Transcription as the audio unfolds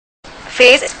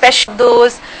face, especially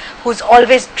those who's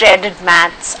always dreaded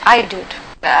maths? I did.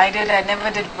 I never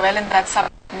did well in that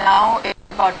subject. Now it's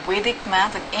about Vedic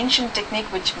math, an ancient technique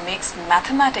which makes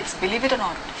mathematics, believe it or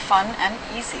not, fun and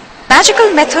easy. Magical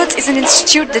Methods is an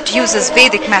institute that uses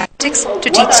Vedic mathematics to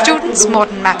teach students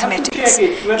modern mathematics.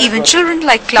 Even children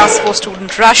like Class 4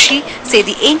 student Rashi say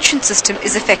the ancient system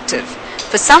is effective.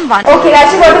 For someone... Okay,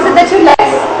 Rashi, what is it that you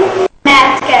like?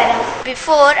 Math, Karen.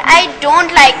 Before, I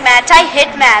don't like maths, I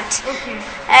hate maths. Okay.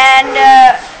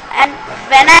 And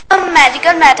when I have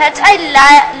magical methods, I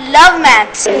love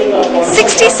maths.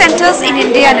 60 centers in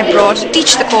India and abroad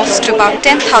teach the course to about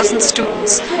 10,000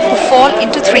 students who fall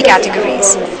into 3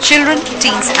 categories: children,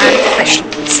 teens and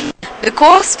professionals. The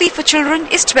course fee for children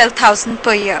is 12,000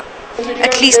 per year.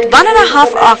 At least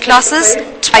 1.5 hour classes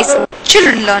twice.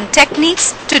 Children learn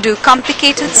techniques to do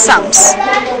complicated sums.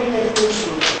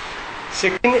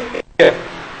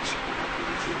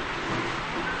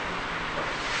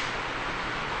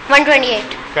 128.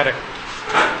 Correct.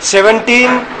 17,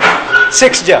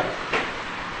 6 ja.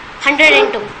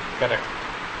 102. Correct.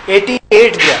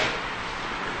 88 ja.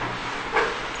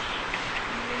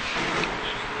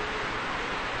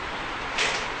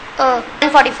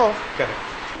 144. Correct.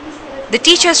 The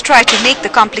teachers try to make the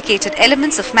complicated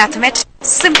elements of mathematics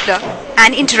simpler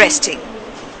and interesting.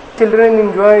 Children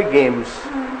enjoy games.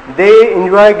 They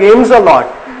enjoy games a lot.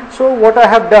 So what I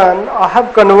have done, I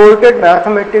have converted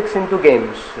mathematics into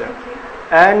games.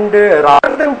 And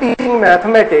rather than teaching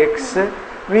mathematics,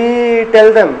 we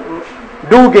tell them,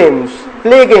 do games,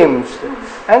 play games.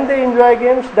 And they enjoy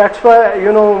games. That's why,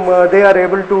 they are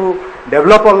able to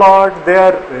develop a lot.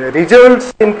 Their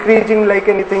results increasing like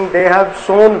anything. They have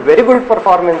shown very good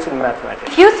performance in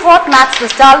mathematics. If you thought maths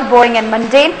was dull, boring and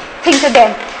mundane, think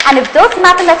again. And if those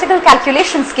mathematical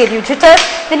calculations gave you jitters,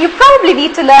 then you probably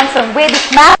need to learn some Vedic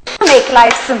math to make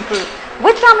life simple.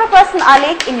 With camera person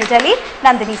Alek in New Delhi,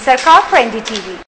 Nandini Sarkar for NDTV.